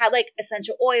had like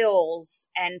essential oils,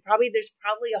 and there's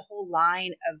probably a whole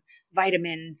line of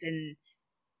vitamins and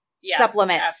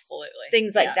supplements, absolutely,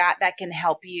 things like that can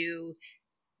help you,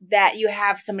 that you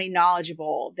have somebody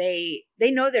knowledgeable. They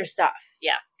know their stuff.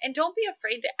 Yeah. And don't be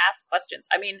afraid to ask questions.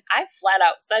 I mean, I flat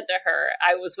out said to her,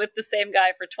 I was with the same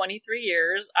guy for 23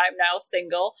 years. I'm now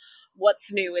single.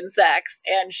 What's new in sex?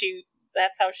 And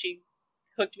that's how she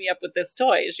hooked me up with this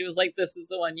toy. She was like, this is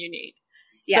the one you need.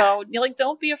 Yeah. So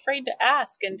don't be afraid to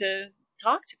ask and to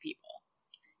talk to people.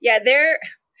 Yeah.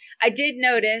 I did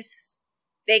notice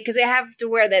because they have to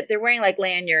wear that. They're wearing like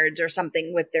lanyards or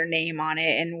something with their name on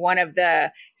it. And one of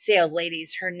the sales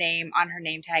ladies, her name on her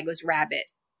name tag was Rabbit.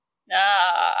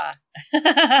 I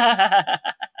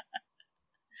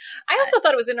also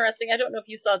thought it was interesting. I don't know if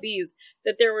you saw these,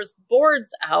 that there was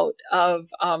boards out of,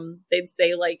 they'd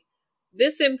say like,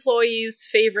 this employee's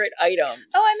favorite items.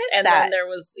 Oh, I missed that. And then there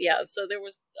was, so there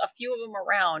was a few of them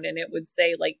around, and it would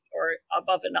say like, or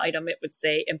above an item, it would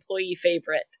say employee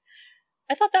favorite.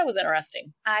 I thought that was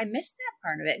interesting. I missed that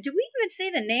part of it. Did we even say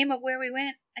the name of where we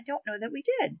went? I don't know that we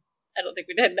did. I don't think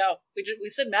we did. No, we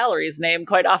said Mallory's name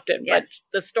quite often, but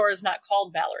the store is not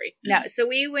called Mallory. No. So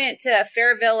we went to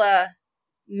Fairvilla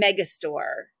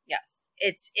Megastore. Yes.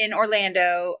 It's in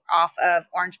Orlando off of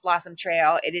Orange Blossom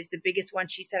Trail. It is the biggest one,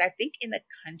 she said, I think in the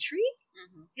country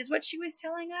is what she was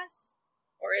telling us.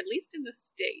 Or at least in the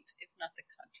state, if not the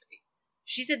country.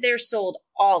 She said they're sold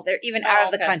they're even out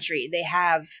of the country. They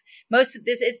have most of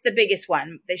this. It's the biggest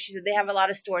one. She said they have a lot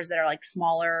of stores that are like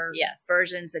smaller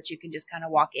versions that you can just kind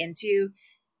of walk into.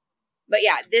 But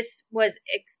yeah, this was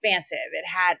expansive. It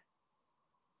had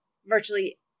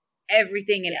virtually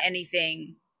everything and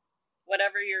anything.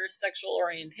 Whatever your sexual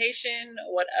orientation,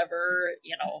 whatever,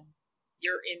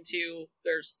 you're into,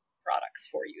 there's products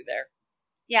for you there.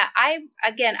 Yeah,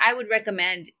 I would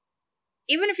recommend,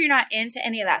 even if you're not into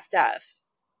any of that stuff,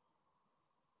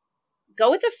 go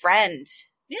with a friend.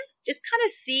 Yeah. Just kind of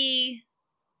see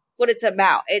what it's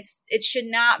about. It should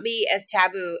not be as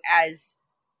taboo as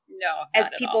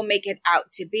people make it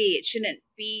out to be. It shouldn't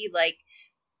be like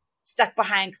stuck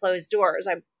behind closed doors.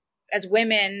 As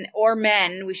women or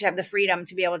men, we should have the freedom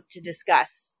to be able to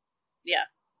discuss,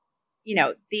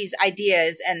 these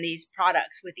ideas and these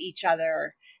products with each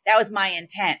other. that was my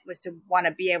intent, was to want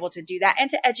to be able to do that and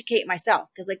to educate myself.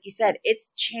 Because like you said,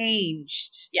 it's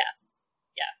changed. Yes.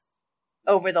 Yes.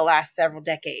 Over the last several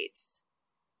decades.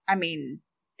 I mean,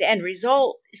 the end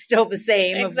result is still the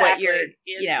same of what you're,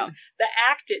 The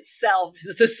act itself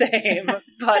is the same,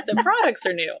 but the products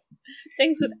are new.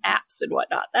 Things with apps and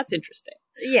whatnot. That's interesting.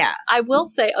 Yeah. I will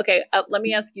say, okay, let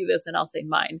me ask you this and I'll say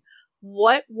mine.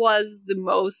 What was the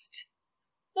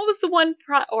one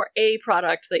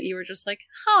product that you were just like,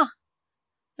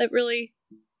 that really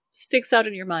sticks out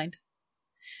in your mind?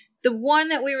 The one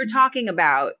that we were talking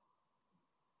about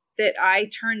that I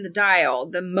turned the dial,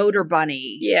 the Motor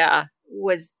Bunny. Yeah.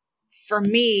 Was, for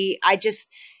me,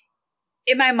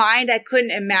 in my mind, I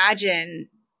couldn't imagine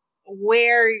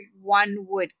where one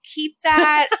would keep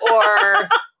that or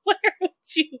where would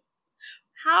you,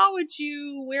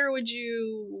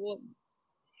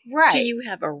 right. Do you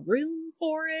have a room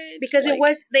for it? Because it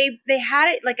was, they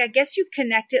had it, like, I guess you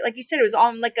connect it, like you said, it was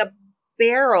on like a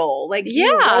barrel. Like, do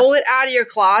you roll it out of your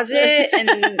closet and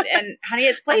honey,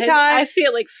 it's playtime? I see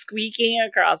it like squeaking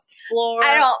across the floor.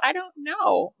 I don't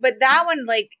know. But that one,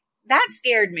 like, that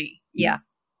scared me. Yeah.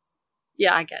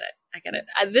 Yeah, I get it.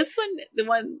 This one, the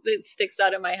one that sticks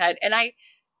out in my head, and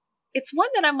it's one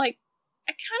that I'm like,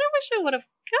 I kind of wish I would have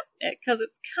gotten it because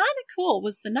it's kind of cool,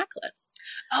 was the necklace.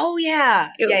 Oh,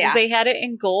 yeah. They had it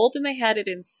in gold and they had it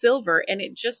in silver, and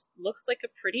it just looks like a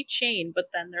pretty chain, but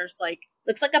then there's like...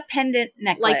 Looks like a pendant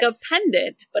necklace. Like a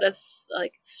pendant, but a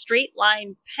like straight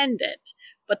line pendant.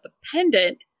 But the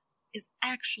pendant is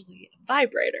actually a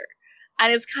vibrator. And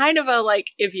it's kind of a,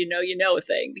 like, if you know, you know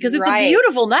thing. Because it's a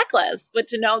beautiful necklace. But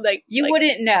to know that... You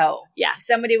wouldn't know. Yeah. If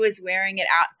somebody was wearing it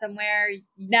out somewhere,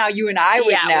 now you and I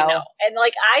would know. We know. And,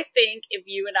 like, I think if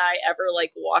you and I ever,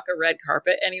 like, walk a red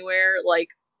carpet anywhere, like,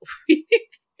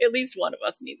 at least one of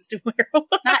us needs to wear one.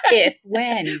 Not if,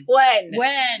 when.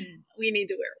 When. We need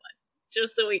to wear one.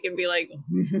 Just so we can be like...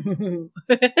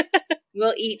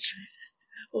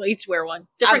 We'll each wear one.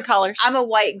 Different colors. I'm a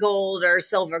white, gold, or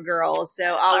silver girl,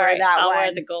 so I'll wear that one. I'll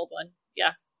wear the gold one.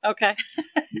 Yeah. Okay.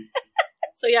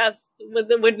 So yes,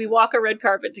 when we walk a red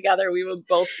carpet together, we will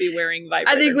both be wearing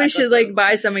vibrator I think we should like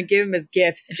buy some and give them as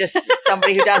gifts. Just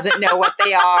somebody who doesn't know what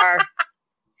they are.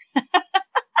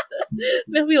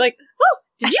 They'll be like, "Oh,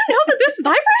 did you know that this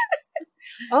vibrates?"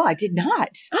 Oh, I did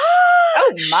not.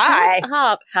 Oh my! Shut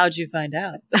up. How'd you find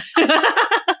out?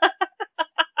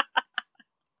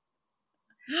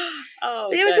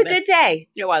 It was a good day.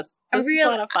 It was. It was a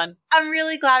lot of fun. I'm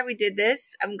really glad we did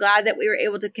this. I'm glad that we were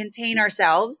able to contain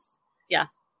ourselves. Yeah.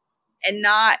 And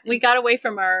not... We got away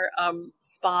from our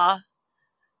spa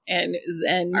and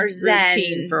zen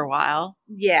routine for a while.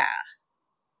 Yeah.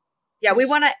 Yeah, we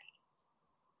want to...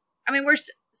 I mean, I'm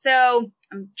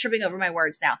tripping over my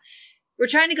words now. We're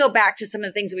trying to go back to some of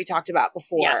the things that we talked about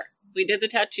before. Yes. We did the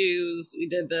tattoos. We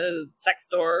did the sex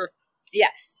store.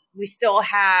 Yes. We still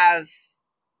have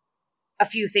a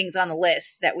few things on the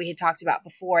list that we had talked about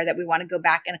before that we want to go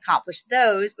back and accomplish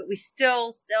those, but we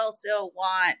still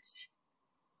want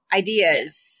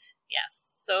ideas.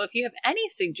 Yes. So if you have any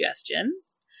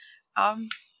suggestions,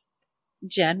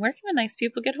 Jen, where can the nice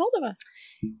people get hold of us?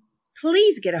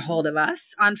 Please get a hold of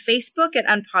us on Facebook at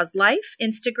Unpaused Life,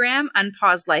 Instagram,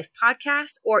 Unpaused Life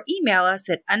Podcast, or email us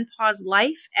at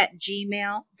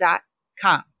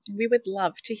unpausedlife@gmail.com. We would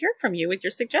love to hear from you with your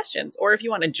suggestions, or if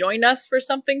you want to join us for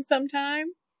something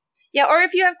sometime. Yeah, or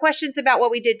if you have questions about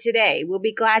what we did today, we'll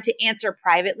be glad to answer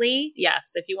privately.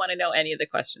 Yes, if you want to know any of the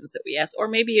questions that we asked, or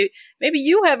maybe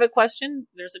you have a question,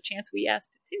 there's a chance we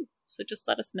asked it too. So just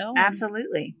let us know.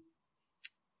 Absolutely.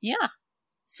 Yeah.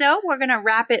 So we're going to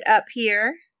wrap it up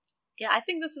here. Yeah, I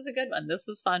think this is a good one. This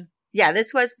was fun. Yeah,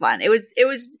 this was fun. It was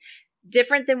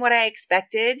different than what I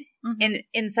expected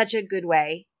in such a good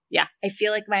way. Yeah. I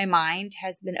feel like my mind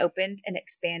has been opened and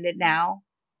expanded now.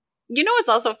 You know what's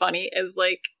also funny is,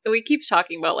 like, we keep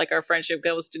talking about, like, our friendship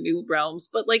goes to new realms,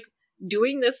 but, like,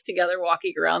 doing this together,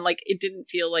 walking around, like, it didn't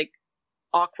feel, like,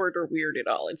 awkward or weird at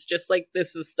all. It's just, like,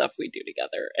 this is stuff we do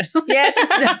together. Yeah,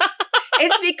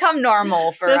 it's become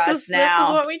normal for us now. This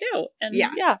is what we do. And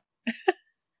yeah.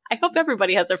 I hope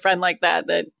everybody has a friend like that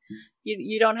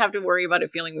you don't have to worry about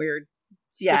it feeling weird.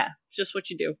 It's just what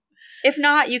you do. If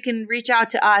not, you can reach out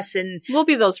to us and we'll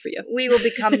be those for you. We will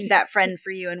become that friend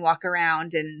for you and walk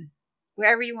around, and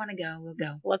wherever you want to go, we'll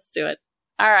go. Let's do it.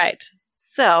 All right.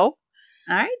 So,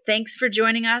 all right. Thanks for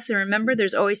joining us. And remember,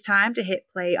 there's always time to hit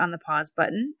play on the pause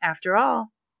button. After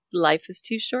all, life is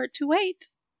too short to wait.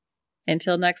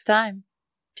 Until next time,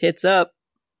 tits up.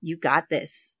 You got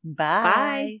this. Bye.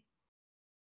 Bye.